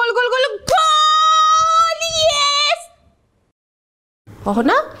গোল গোল গোল গোল গোল! ইয়েস!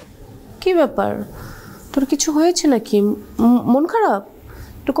 না, কি ব্যাপার, তোর কিছু হয়েছে নাকি? মন খারাপ,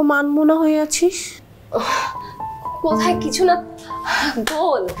 এরকম আনমনা হয়ে আছিস? কোথায় কিছু না,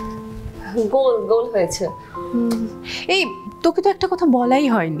 গোল গোল গোল হয়েছে। এই তোকে তো একটা কথা বলাই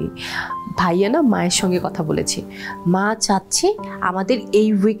হয়নি, ভাইয়া না মায়ের সঙ্গে কথা বলেছি, মা চাচ্ছে আমাদের এই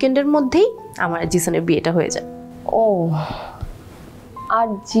উইকেন্ডের মধ্যেই আমার জিসানের বিয়েটা হয়ে যায়। ও, আর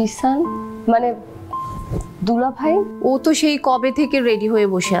জিসান মানে দুলাভাই? ও তো সেই কবে থেকে রেডি হয়ে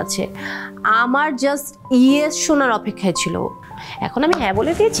বসে আছে, আমার জাস্ট ইয়েস শোনার অপেক্ষায় ছিল। এখন আমি হ্যাঁ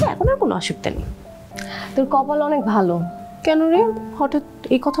বলে দিয়েছি, এখন আর কোনো অসুবিধা নেই। তোর কপাল অনেক ভালো। কেন রে হঠাৎ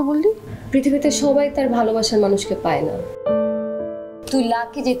এই কথা বললি? পৃথিবীতে সবাই তার ভালোবাসার মানুষকে পায় না, তুই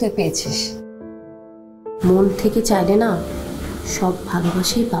লাকি যে তুই পেয়েছিস। মন থেকে চাইলে না সব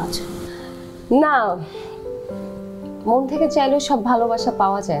ভালোবাসাই পাওয়া যায়। না, মন থেকে চাইলেও সব ভালোবাসা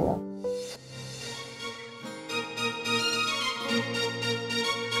পাওয়া যায় না।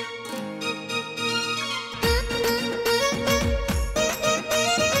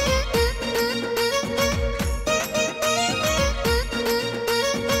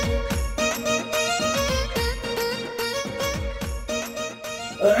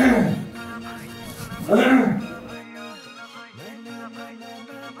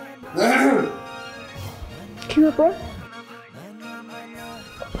 কি ব্যাপার?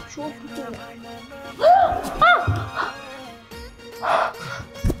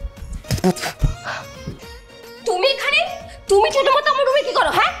 তুমি এখানে, তুমি ছোট মতো আমার রুমে কি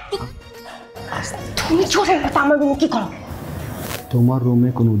করো? হ্যাঁ, তুমি ছোট মতো আমার রুমে কি করো? তোমার রুমে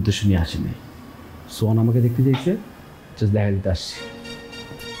কোনো উদ্দেশ্য নিয়ে আসেনি, সোহান আমাকে দেখতে চাইছে, জাস্ট দেখা দিতে আসছি।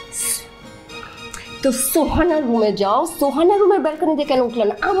 তো সোহানার রুমে যাও, সোহানার রুমের ব্যালকনি দিয়ে কেন উঠলে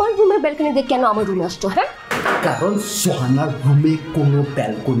না? আমার রুমের ব্যালকনি দিয়ে কেন আমার রুমে আসছো? হ্যাঁ, কারণ সোহানার রুমে কোনো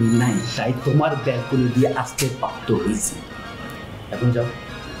ব্যালকনি নাই, তাই তোমার ব্যালকনি দিয়ে আসতে বাধ্য হয়েছি। এখন যাও।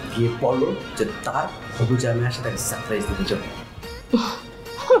 গিয়ে বলো যে তার হবু জামাই আসে তাকে সারপ্রাইজ দিতে যাবো।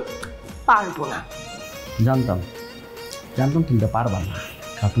 পারবো না। জানতাম তুমি এটা পারবা না,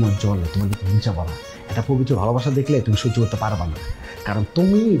 কারণ তোমার জলে তোমার কিন্তু হিংসা পড়া। একটা পবিত্র ভালোবাসা দেখলে তুমি সহ্য করতে পারবা না, কারণ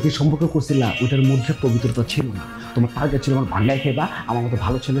তুমি যে সম্পর্ক করছিলা ওইটার মধ্যে পবিত্রতা ছিল না। তোমার টার্গেট ছিল আমার ভাঙ্গাই খেবা, আমার মতো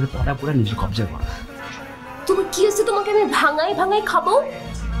ভালো ছেলের পড়া পড়া নিজের কবজা করা। তোমার কি হচ্ছে, তোমাকে আমি ভাঙাই খাবো?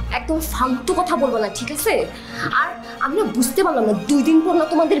 একদম ফালতু কথা বলবো না, ঠিক আছে? আর আমি না বুঝতে পারলাম না, 2 দিন পর না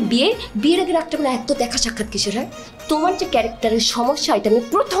তোমাদের বিয়ের আগে রাখতে মানে এত দেখা সাক্ষাৎ কিসের? হয় তোমার যে ক্যারেক্টারের সমস্যা এটা আমি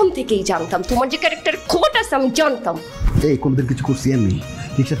প্রথম থেকেই জানতাম, তোমার যে ক্যারেক্টারের খোট আছে আমি জানতাম। এই কোনোদিন কিছু করছি আমি?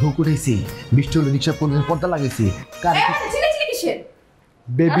 রিক্সার হুক উঠেছি, বৃষ্টি হলে রিক্সার পর্দা লাগাইছি। কিসের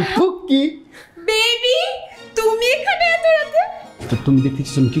বেবি কি বেবি তুমি এখানে এত রাতে? তো তুমি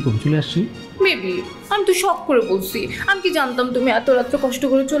দেখতেছিস আমি কি করবো, চলে আসছি। বেবি আমি তো শখ করে বলছি, আমি কি জানতাম তুমি এত রাত্রে কষ্ট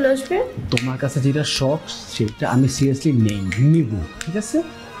করে চলে আসবে? তোমার কাছে যেটা শখ সেটা আমি সিরিয়াসলি নিব, ঠিক আছে?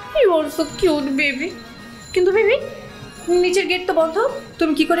 You R so cute baby. কিন্তু বেবি নিচের গেট তো বন্ধ,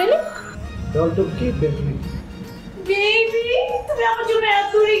 তুমি কি করে এলে? বেবি তুমি আমার জন্য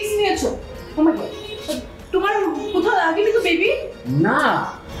এত রিস্ক নিয়েছো। ও মাই গড, তোমার কোথাও লাগেনি তো বেবি? না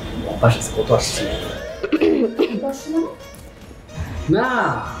কত আসছে না,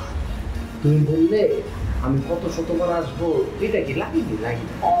 তুমি বললে আমি কত শতবার আসবো, এটা কি লাগিনি?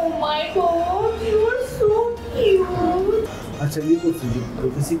 ও মাই god you R so cute. আচ্ছা আমি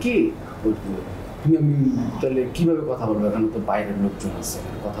বলতেছি কি, তুমি আমি তাহলে কিভাবে কথা বলবো? এখানে তো বাইরের লোকজন আছে,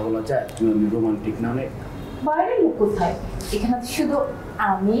 কথা বলা যায়? তুমি আমি রোমান্টিক না অনেক? বাইরের লোক কোথায়? এখানে শুধু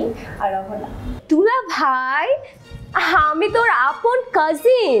আমি আর রহনা। দুলাভাই, আমি তোর আপন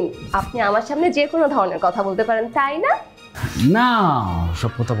কাজিন, আপনি আমার সামনে যে কোনো ধরনের কথা বলতে পারেন, তাই না? না,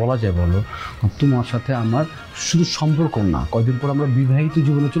 সব কথা বলা যায় বলো? তোমার সাথে আমার শুধু সম্পর্ক না, কয়দিন পর আমরা বিবাহিত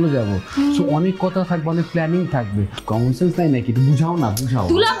জীবনে চলে যাবো, সো অনেক কথা থাকবে, অনেক প্ল্যানিং থাকবে। কমন সেন্স নাই নাকি? একটু বুঝাও না, বুঝাও।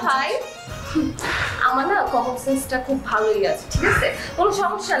 দুলাভাই, আমার না কমন সেন্সটা খুব ভালোই আছে, ঠিক আছে? কোনো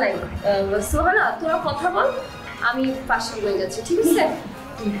সমস্যা নাই। সোহানা তোরা কথা বল, আমি পাশে রয়ে যাচ্ছি, ঠিক আছে?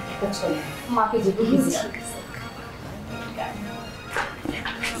 মাকে যেতে দিয়েছি।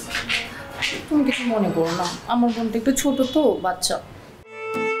 তুমি কিছু মনে করো না, আমার বোনটা একটু ছোট তো, বাচ্চা।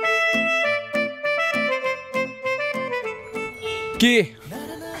 কি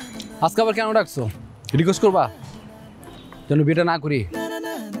আজকে আবার কেন ডাকছো? রিকোয়েস্ট করবা যেন বিয়েটা না করি?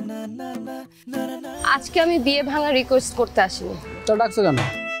 আজকে আমি বিয়ে ভাঙা রিকোয়েস্ট করতে আসিনি। তো ডাকছো কেন?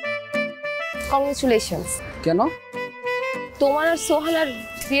 কংগ্রেচুলেশনস। কেন? তোমার আর সোহানার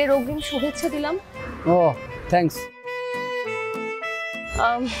বিয়ের অগ্রিম শুভেচ্ছা দিলাম। ও থ্যাঙ্কস।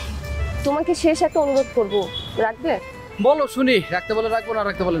 তোমাকে শেষ একটা অনুরোধ করব, রাখবে? বলো শুনি। রাখতে বলে রাখবো, না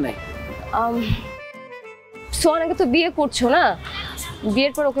রাখতে বলে নাই। সোহানাকে তো বিয়ে করছো না,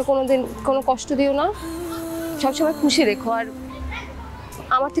 বিয়ের পর ওকে কোনোদিন কোনো কষ্ট দিও না, সবসময় খুশি রেখো, আর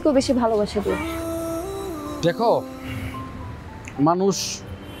আমার থেকেও বেশি ভালোবাসা দিও। দেখো, মানুষ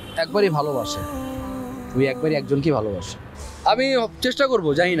একবারই ভালোবাসে, ওই একবারই একজনকেই ভালোবাসে। আমি চেষ্টা করব,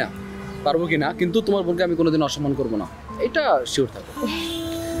 জানি না পারবো কি না, কিন্তু তোমার বোনকে আমি কোনোদিন অসম্মান করবো না, এটা শিওর থাকো।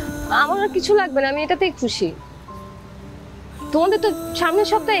 আমার আর কিছু লাগবে না, আমি এটাতেই খুশি। তোমাদের তো সামনের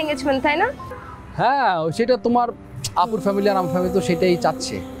সপ্তাহে এঙ্গেজমেন্ট, তাই না? হ্যাঁ, সেটা তোমার আপুর ফ্যামিলি আর আমার ফ্যামিলি তো সেটাই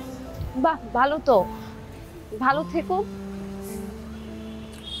চাচ্ছে। বাহ, ভালো তো, ভালো থেকো,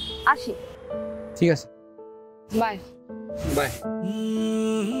 আসি। ঠিক আছে, বাই বাই।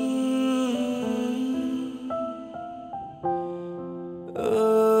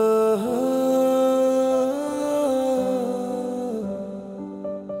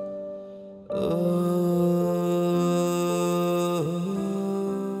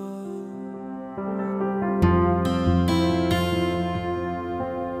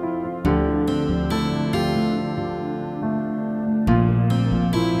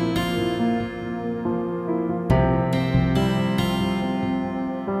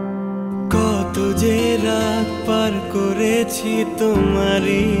 যে রাত পার করেছি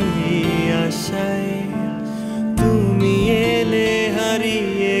তোমারই আশায়, তুমি এলে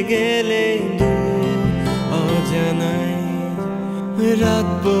হারিয়ে গেলে দূর অজানায়। রাত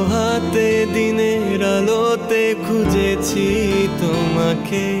পোহাতে দিনের আলোতে খুঁজেছি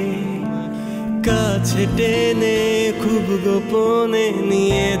তোমাকে, কাছে টেনে খুব গোপনে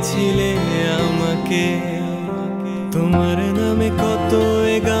নিয়েছিলে আমাকে। তোমার নামে কত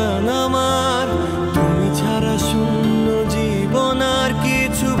গান আমার, তুমি ছাড়া শূন্য জীবন আর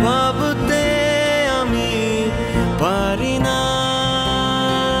কিছু ভাবতে আমি পারি না।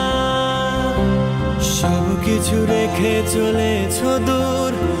 সব কিছু রেখে চলেছ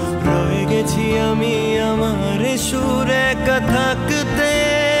দূর, রয়ে গেছি আমি আমার সুর, একা থাকতে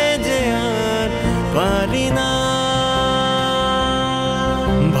যে আর পারি না।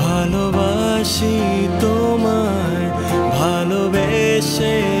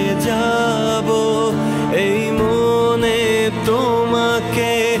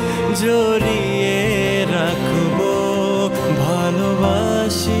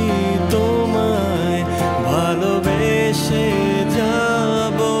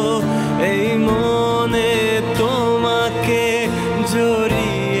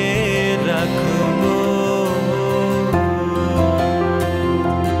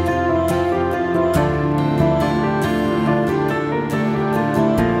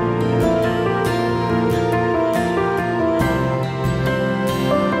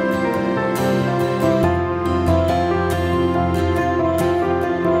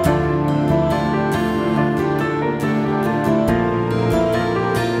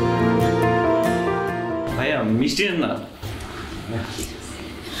 মিষ্টি না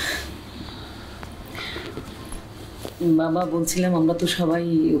বাবা বলছিলাম আমরা তো সবাই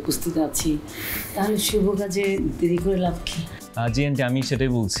উপস্থিত আছি, তাহলে শুভ কাজে দেরি করে লাভ কি? জি আন্টি, আমি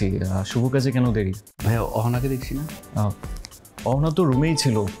সেটাই বলছি, শুভ কাজে কেন দেরি? ভাইয়া অহনাকে দেখছি না। অহনা তো রুমেই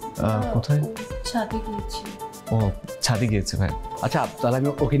ছিল। কোথায়? ছাদে গিয়েছি। ও ছাদে গিয়েছে ভাই। আচ্ছা তাহলে আমি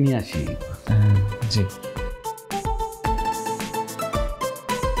ওকে নিয়ে আসি। জি।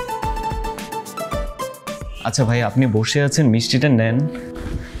 আচ্ছা ভাই, আপনি বসে আছেন, মিষ্টিটা নেন।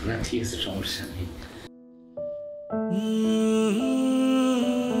 না ঠিক আছে, সমস্যা নেই।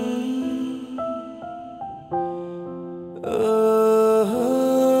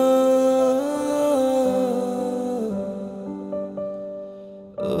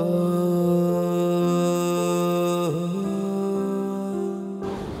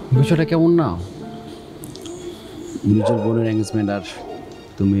 বিষয়টা কেমন না, নিজের বোনের এঙ্গেজমেন্ট আর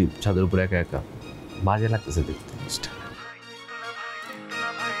তুমি ছাদের উপরে একা একা, বাজে লাগতেছে দেখতে।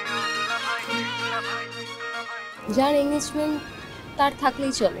 যার এঙ্গেজমেন্ট তার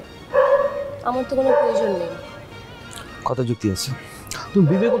থাকলেই চলে, আমার তো কোনো প্রয়োজন নেই। কত যুক্তি আছে? তুমি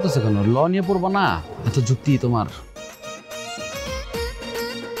বিবে করতেছো কেন? ল নিয়ে পড়বা না, এত যুক্তি তোমার।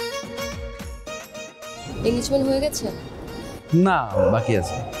 এঙ্গেজমেন্ট হয়ে গেছে? না, বাকি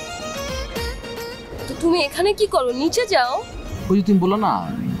আছে। তো তুমি এখানে কি করো? নিচে যাও। ওই যে তুমি বলো না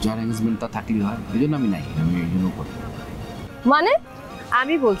যার এঙ্গেজমেন্ট তা থাকলেই হয়, এই জন্য আমি নাই, আমি এই জন্য করি। মানে?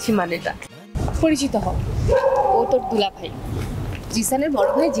 আমি বলছি মানেটা, পরিচিত হও, ও তোর দুলাভাই, জিসানের বড়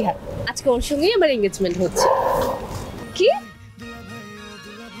ভাই জিহাদ। আজকে ওর সঙ্গেই আমার এঙ্গেজমেন্ট হচ্ছে। কি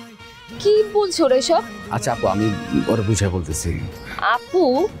কি বলছো রে সব? আচ্ছা আপু, আমি ওরা বুঝাই বলতেছি। আপু?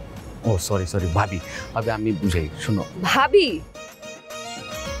 ও সরি সরি, ভাবি ভাবি, আমি বুঝাই। শোনো, ভাবি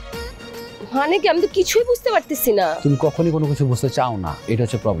মানে কি? আমি তো কিছুই বুঝতে পারতেছি না। তুমি কখনই কোনো কিছু বুঝতে চাও না, এটা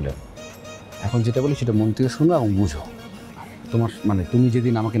হচ্ছে প্রবলেম। এখন যেটা বলি সেটা মন থেকে শোনো এবং বুঝো। তোমার মানে তুমি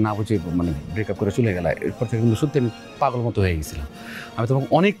যেদিন আমাকে না বুঝে মানে ব্রেকআপ করে চলে গেলে, এরপর থেকে কিন্তু সত্যি আমি পাগল মতো হয়ে গেছিলাম। আমি তোমাকে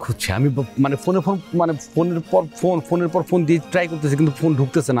অনেক খুঁজছি, আমি মানে ফোনের পর ফোন দিয়ে ট্রাই করতেছি, কিন্তু ফোন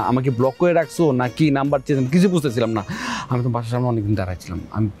ঢুকতেছে না। আমাকে ব্লক করে রাখছো না কি নাম্বার চেয়েছিলাম, কিছু বুঝতেছিলাম না। আমি তোমার বাসার সামনে অনেকদিন দাঁড়াইছিলাম,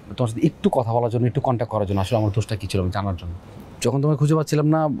 আমি তোমার সাথে একটু কথা বলার জন্য, একটু কন্ট্যাক্ট করার জন্য, আসলে আমার দোষটা কী ছিল আমি জানার জন্য। যখন তোমাকে খুঁজে পাচ্ছিলাম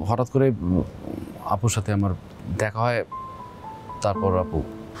না, হঠাৎ করে আপুর সাথে আমার দেখা হয়। তারপর আপু,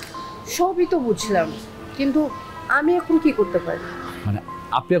 সবই তো বুঝলাম, কিন্তু আমি এখন কি করতে পারি? মানে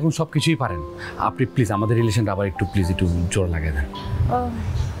আপনি এখন সব কিছুই পারেন, আপনি প্লিজ আমাদের রিলেশনটা আবার একটু প্লিজ একটু জোর লাগিয়ে দেন।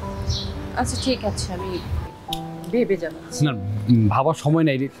 আচ্ছা ঠিক আছে, আমি ভেবে জানাচ্ছি। না ভাবার সময়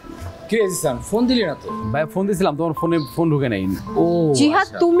নেই। কি রেজিস্ট্রেশন ফোন দিলি না তো? ভাই ফোন দিয়েছিলাম, তোমার ফোনে ফোন ঢুকে নেই। ও জিহাদ,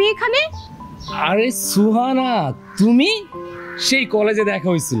 তুমি এখানে? আরে সুহানা, তুমি সেই কলেজে দেখা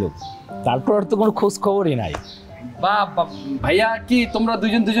হয়েছিল, তারপর আর তো কোনো খোঁজ খবরই নাই। বাহ, ভাইয়া কি তোমরা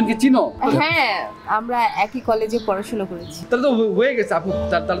দুজনকে চিনো? হ্যাঁ, আমরা একই কলেজে পড়াশোনা করেছি। তাহলে তো হয়ে গেছে আপু,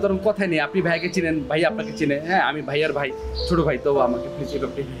 তাহলে তো কথাই নেই। আপনি ভাইয়াকে চিনেন, ভাইয়া আপনাকে চিনে। হ্যাঁ, আমি ভাইয়ার ভাই, ছোট ভাই, তো আমাকে প্লিজ এই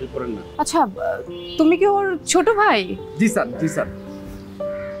ব্যাপারটা হেল্প করেন না। আচ্ছা, তুমি কি ওর ছোট ভাই? জি স্যার, জি স্যার।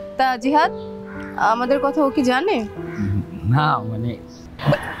 তা জিহাদ, আমাদের কথা ও কি জানে? না মানে,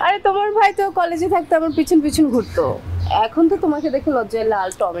 আরে তোমার ভাই তো কলেজে থাকতে আমার পিছন পিছন ঘুরতো, এখন তো তোমাকে দেখে লজ্জায় লাল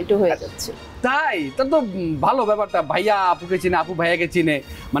টমেটো হয়ে যাচ্ছে। তাই? তাহলে তো ভালো ব্যাপারটা। ভাইয়া আপুকে চিনে, আপু ভাইয়াকে চিনে,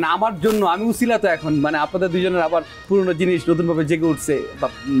 মানে আমার জন্য আমি উছিলা তো এখন, মানে আপনাদের দুজনের আবার পুরনো জিনিস নতুনভাবে জেগে উঠছে।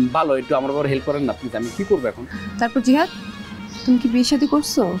 ভালো, একটু আমার আবার হেল্প করেন না প্লিজ। আমি কি করবো এখন? তারপর জিহাদ, তুমি কি বিয়ে শাদী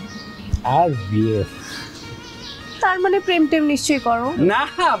করছো? আর বিয়ে? তার মানে প্রেম টেম নিশ্চয়ই করো না।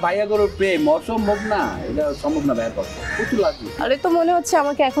 ভাইয়া করো প্রেম অসম্ভব না, এটা সম্ভব না ভাইয়ার পক্ষে, প্রচুর লাগবে। আরে তো মনে হচ্ছে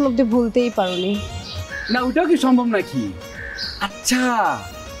আমাকে এখন অব্দি ভুলতেই পারোনি। না ওটাও কি সম্ভব নাকি? আচ্ছা,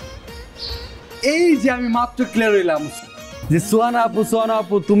 এই যে আমি মাত্র ক্লিয়ার হইলাম যে সোহানা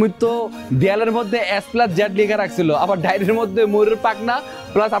আপু তুমি তো দেয়ালের মধ্যে S+Z লেখা রাখছিল, আবার ডায়েরির মধ্যে ময়ূরের পাখনা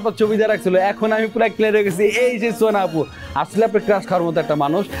প্লাস আপনার ছবি দিয়ে রাখছিল। এখন আমি পুরো ক্লিয়ার হয়ে গেছি, এই যে সোহানা আপু আসলে আপনার ক্রাশ খাওয়ার মতো একটা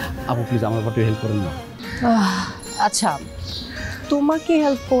মানুষ। আপু প্লিজ আমার একটু হেল্প করেন না। আচ্ছা, তোমাকে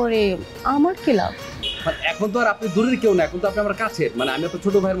হেল্প করে আমার কি লাভ? এখন তো আর আপনি দূরের কেউ না, এখন তো আপনি আমার কাছে, মানে আমি আপনার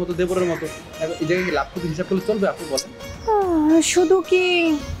ছোট ভাইয়ের মতো, দেবরের মতো। এই জায়গায় কি লাভ ক্ষতি হিসাব করলে চলবে? আপনি বলেন। শুধু কি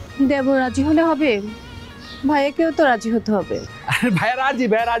দেব রাজি হলে হবে? ভাইয়াকেও তো রাজি হতে হবে। ভাইয়া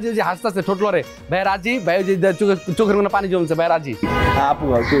রাজি, যে হাসতেছে ঠোঁট লড়ে, ভাইয়া রাজি, ভাইয়া যে চোখের কোনো পানি জমছে, ভাইয়া রাজি। আপু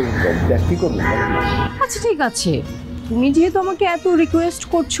কি করবেন? আচ্ছা ঠিক আছে, তুমি যেহেতু আমাকে এত রিকোয়েস্ট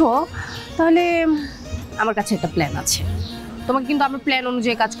করছো, তাহলে আমার কাছে একটা প্ল্যান আছে। তোমাকে কিন্তু আমার প্ল্যান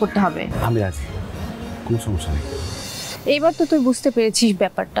অনুযায়ী কাজ করতে হবে। আমি রাজি, কোনো সমস্যা নেই। এইবার তো তুই বুঝতে পেরেছিস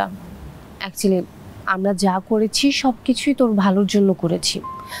ব্যাপারটা। অ্যাকচুয়ালি আমরা যা করেছি সব কিছুই তোর ভালোর জন্য করেছি।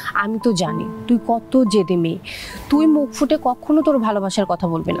 আমি তো জানি তুই কত জেদে মেয়ে, তুই মুখ ফুটে কখনো তোর ভালোবাসার কথা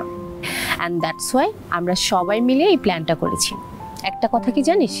বলবি না। অ্যান্ড দ্যাটস ওয়াই আমরা সবাই মিলে এই প্ল্যানটা করেছি। একটা কথা কি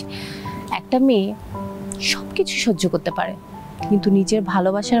জানিস, একটা মেয়ে সব কিছু সহ্য করতে পারে, কিন্তু নিজের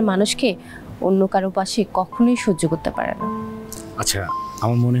ভালোবাসার মানুষকে অন্য কারো পাশে কখনোই সহ্য করতে পারে না। আচ্ছা,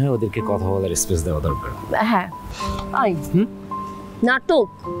 আমার মনে হয় ওদেরকে কথা বলার স্পেস দেওয়া দরকার। হ্যাঁ। আই নাটক,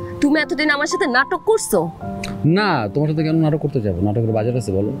 তুমি এতদিন আমার সাথে নাটক করছো? না, তোমার সাথে কেন নাটক করতে যাবো? নাটকের বাজার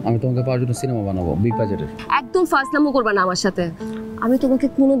আছে বলো, আমি তোমাকে পাওয়ার জন্য সিনেমা বানাবো বিগ বাজারের। একদম ফাজলামো করবা না আমার সাথে, আমি তোমাকে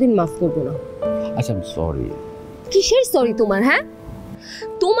কোনোদিন মাফ করবো না। আচ্ছা, আমি সরি। কিসের সরি তোমার? হ্যাঁ,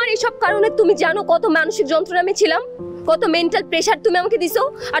 তোমার এসব কারণে তুমি জানো কত মানসিক যন্ত্রণা আমি ছিলাম, কত মেন্টাল প্রেশার তুমি আমাকে দিছো,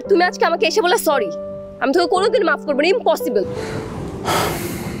 আর তুমি আজকে আমাকে এসে বলা সরি। আমি তোকে কোনোদিন মাফ করবো না, ইম্পসিবল।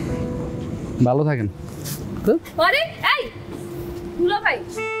 ভালো থাকেন। আরে এই দুলাভাই,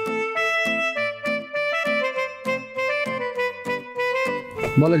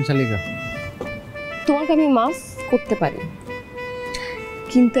 বলেন শালিকা। তোমাকে আমি মাফ করতে পারি,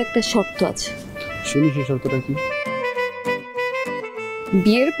 কিন্তু একটা শর্ত আছে। শুনি, সেই শর্তটা কি?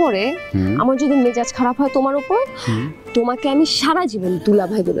 বিয়ের পরে আমার যদি মেজাজ খারাপ হয় তোমার উপর, তোমাকে আমি সারা জীবন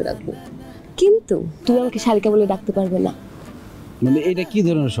দুলাভাই বলে রাখবো, কিন্তু তুমি আমাকে শালিকা বলে ডাকতে পারবে না। মানে এটা কি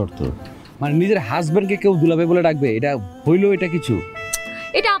ধরনের শর্ত? মানে নিজের হাজবেন্ডকে কেউ দুলাভাই বলে ডাকবে? এটা হইলো এটা কিছু?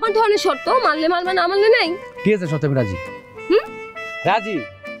 এটা আমার ধরনের শর্ত, মানলে মানবে না মানলে নাই। ঠিক আছে, শর্তে আমি রাজি। রাজি।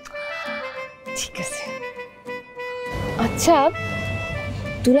 ঠিক আছে। আচ্ছা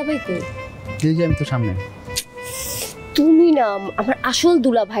দুলাভাই কই? এই যে আমি তো সামনে। তুমি না আমার আসল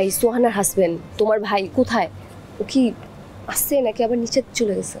দুলাভাই, সোহানার হাজবেন্ড, তোমার ভাই কোথায়? ও কি আসছে নাকি আবার নিচে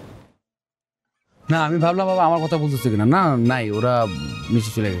চলে গেছে? না, আমি ভাবলাম বাবা আমার কথা বলতেছে কিনা। না, নাই, ওরা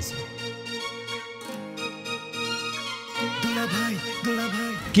নিচে চলে গেছে।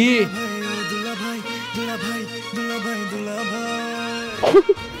 কি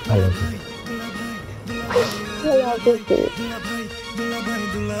Dulabhai,